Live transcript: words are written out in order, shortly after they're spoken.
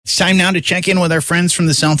It's time now to check in with our friends from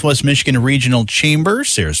the Southwest Michigan Regional Chamber.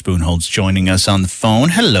 Sarah Spoonholtz joining us on the phone.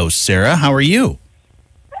 Hello, Sarah. How are you?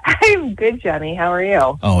 I'm good, Johnny. How are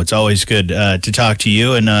you? Oh, it's always good to talk to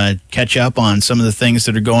you and catch up on some of the things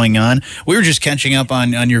that are going on. We were just catching up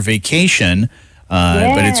on your vacation,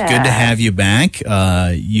 but it's good to have you back.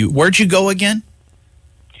 Where'd you go again?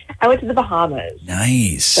 I went to the Bahamas.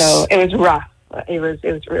 Nice. So it was rough. It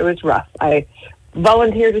was rough. I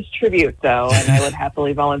volunteered as tribute, though, and I would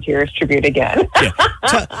happily volunteer as tribute again.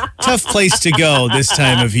 Tough place to go this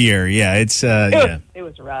time of year. Yeah, it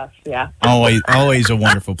was rough. Yeah, always a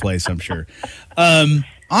wonderful place, I'm sure.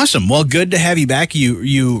 Awesome. Well, good to have you back.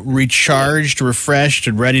 You recharged, refreshed,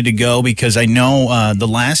 and ready to go, because I know the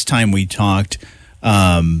last time we talked,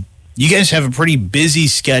 you guys have a pretty busy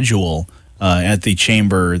schedule at the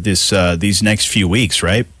chamber these next few weeks,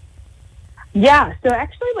 right? Yeah, so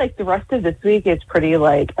actually, the rest of this week is pretty,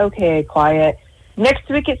 okay, quiet. Next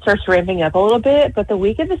week, it starts ramping up a little bit, but the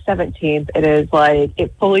week of the 17th, it is,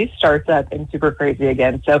 it fully starts up and super crazy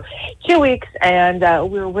again. So 2 weeks, and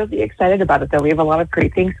we're really excited about it, though. We have a lot of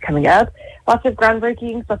great things coming up. Lots of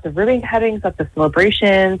groundbreakings, lots of ribbon cuttings, lots of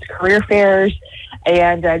celebrations, career fairs,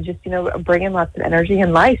 and bringing lots of energy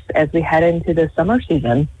and life as we head into the summer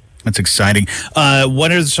season. That's exciting.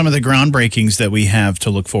 What are some of the groundbreakings that we have to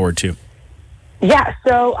look forward to? Yeah,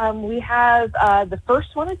 so we have the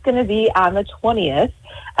first one is going to be on the 20th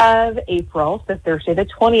of April, so Thursday the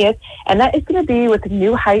 20th, and that is going to be with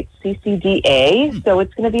New Heights CCDA. So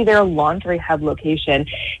it's going to be their laundry hub location.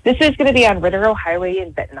 This is going to be on Ritter Highway in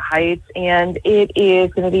Benton Heights, and it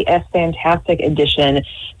is going to be a fantastic addition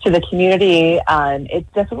to the community.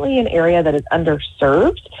 It's definitely an area that is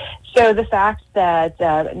underserved. So the fact that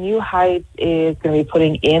New Heights is going to be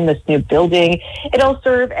putting in this new building, it'll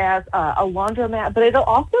serve as a laundromat, but it'll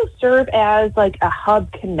also serve as a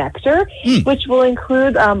hub connector, which will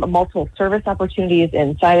include multiple service opportunities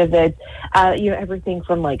inside of it. Everything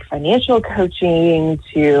from financial coaching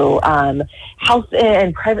to house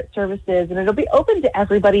and private services, and it'll be open to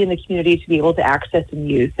everybody in the community to be able to access and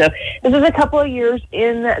use. So this is a couple of years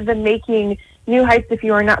in the making. New Heights, if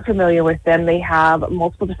you are not familiar with them, they have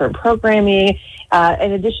multiple different programming.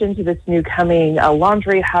 In addition to this new coming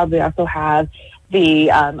laundry hub, they also have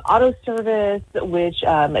the auto service, which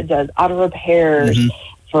does auto repairs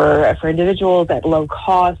for individuals at low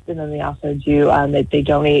cost. And then they also do, they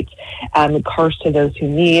donate cars to those who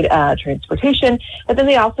need transportation. But then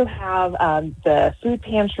they also have the food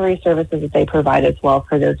pantry services that they provide as well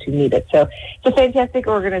for those who need it. So it's a fantastic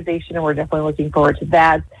organization, and we're definitely looking forward to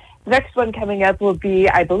that. The next one coming up will be,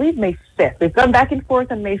 I believe, May 5th. We've gone back and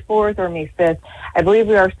forth on May 4th or May 5th. I believe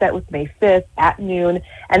we are set with May 5th at noon,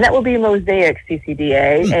 and that will be Mosaic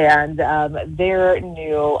CCDA and their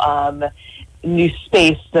new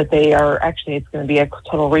space that they are actually, it's going to be a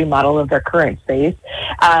total remodel of their current space.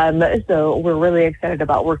 So we're really excited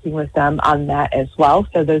about working with them on that as well.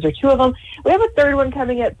 So those are two of them. We have a third one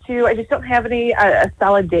coming up too. I just don't have a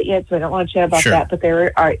solid date yet, so I don't want to chat about that, but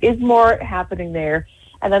there is more happening there.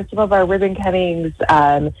 And then some of our ribbon cuttings,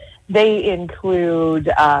 they include,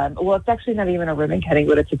 it's actually not even a ribbon cutting,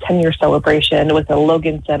 but it's a 10-year celebration with the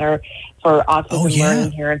Logan Center for Autism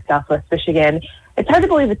Learning here in Southwest Michigan. It's hard to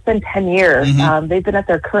believe it's been 10 years. They've been at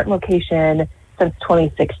their current location since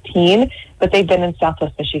 2016, but they've been in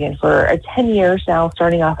Southwest Michigan for 10 years now,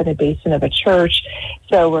 starting off in a basement of a church.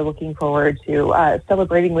 So we're looking forward to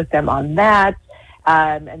celebrating with them on that.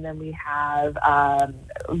 And then we have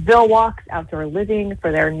Ville Walks Outdoor Living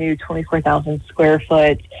for their new 24,000 square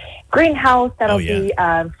foot greenhouse. That'll be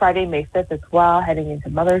Friday, May 5th as well, heading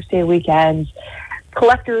into Mother's Day weekend.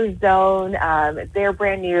 Collector's Zone, their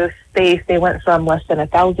brand new space, they went from less than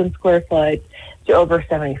 1,000 square foot to over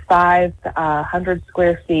 7,500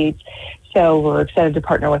 square feet. So we're excited to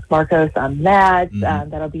partner with Marcos on that.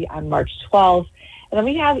 That'll be on March 12th. And then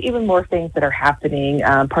we have even more things that are happening,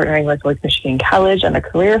 partnering with Lake Michigan College on a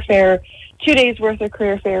career fair, 2 days worth of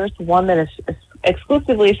career fairs, one that is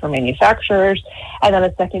exclusively for manufacturers, and then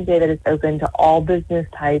a second day that is open to all business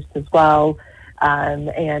types as well,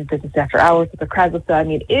 and business after hours with the crowd. So, I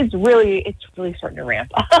mean, it's really starting to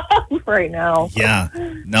ramp up right now. Yeah,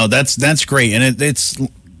 no, that's great. And it's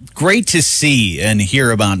great to see and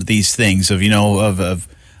hear about these things of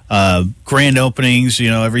grand openings,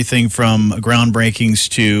 everything from groundbreakings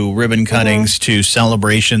to ribbon cuttings to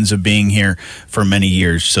celebrations of being here for many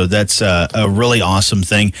years. So that's a really awesome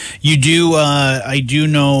thing. You do, I do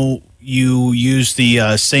know you use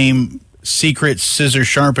the same secret scissor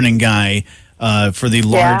sharpening guy for the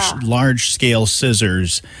large scale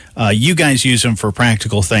scissors. You guys use them for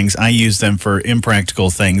practical things. I use them for impractical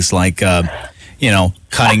things like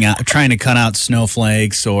trying to cut out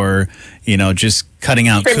snowflakes, or just cutting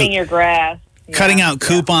out trimming your grass. Cutting out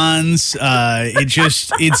coupons,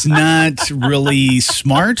 it's not really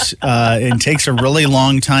smart and takes a really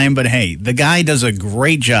long time. But hey, the guy does a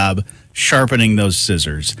great job sharpening those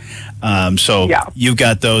scissors. You've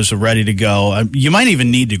got those ready to go. You might even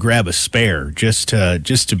need to grab a spare just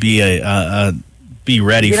to be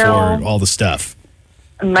ready for all the stuff.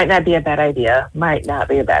 Might not be a bad idea.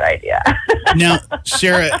 Now,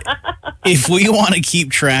 Sarah, if we want to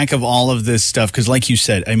keep track of all of this stuff, because like you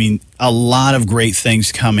said, I mean, a lot of great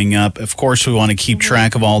things coming up. Of course, we want to keep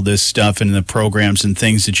track of all this stuff and the programs and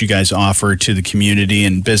things that you guys offer to the community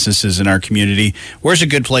and businesses in our community. Where's a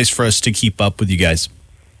good place for us to keep up with you guys?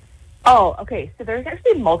 Oh, okay. So there's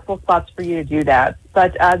actually multiple spots for you to do that.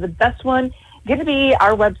 But the best one going to be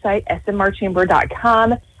our website,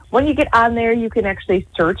 smrchamber.com. When you get on there, you can actually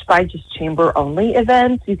search by just chamber-only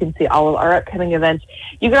events. You can see all of our upcoming events.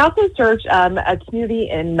 You can also search a community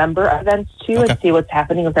and member events, too, and see what's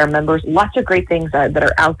happening with our members. Lots of great things that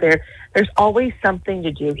are out there. There's always something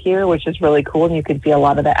to do here, which is really cool, and you can see a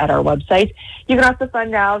lot of that at our website. You can also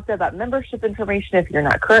find out about membership information if you're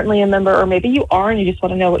not currently a member, or maybe you are and you just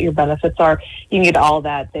want to know what your benefits are. You can get all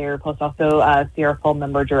that there, plus also see our full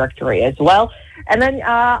member directory as well. And then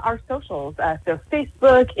our socials, so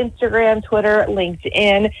Facebook, Instagram, Twitter,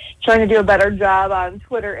 LinkedIn. Trying to do a better job on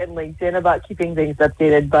Twitter and LinkedIn about keeping things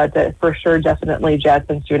updated, but for sure, definitely,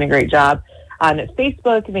 Jasmine's doing a great job on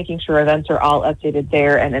Facebook, making sure events are all updated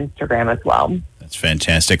there, and Instagram as well. That's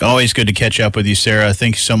fantastic. Always good to catch up with you, Sarah.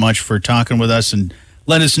 Thank you so much for talking with us and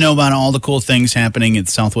let us know about all the cool things happening at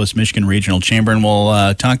the Southwest Michigan Regional Chamber, and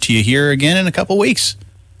we'll talk to you here again in a couple weeks.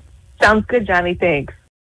 Sounds good, Johnny. Thanks.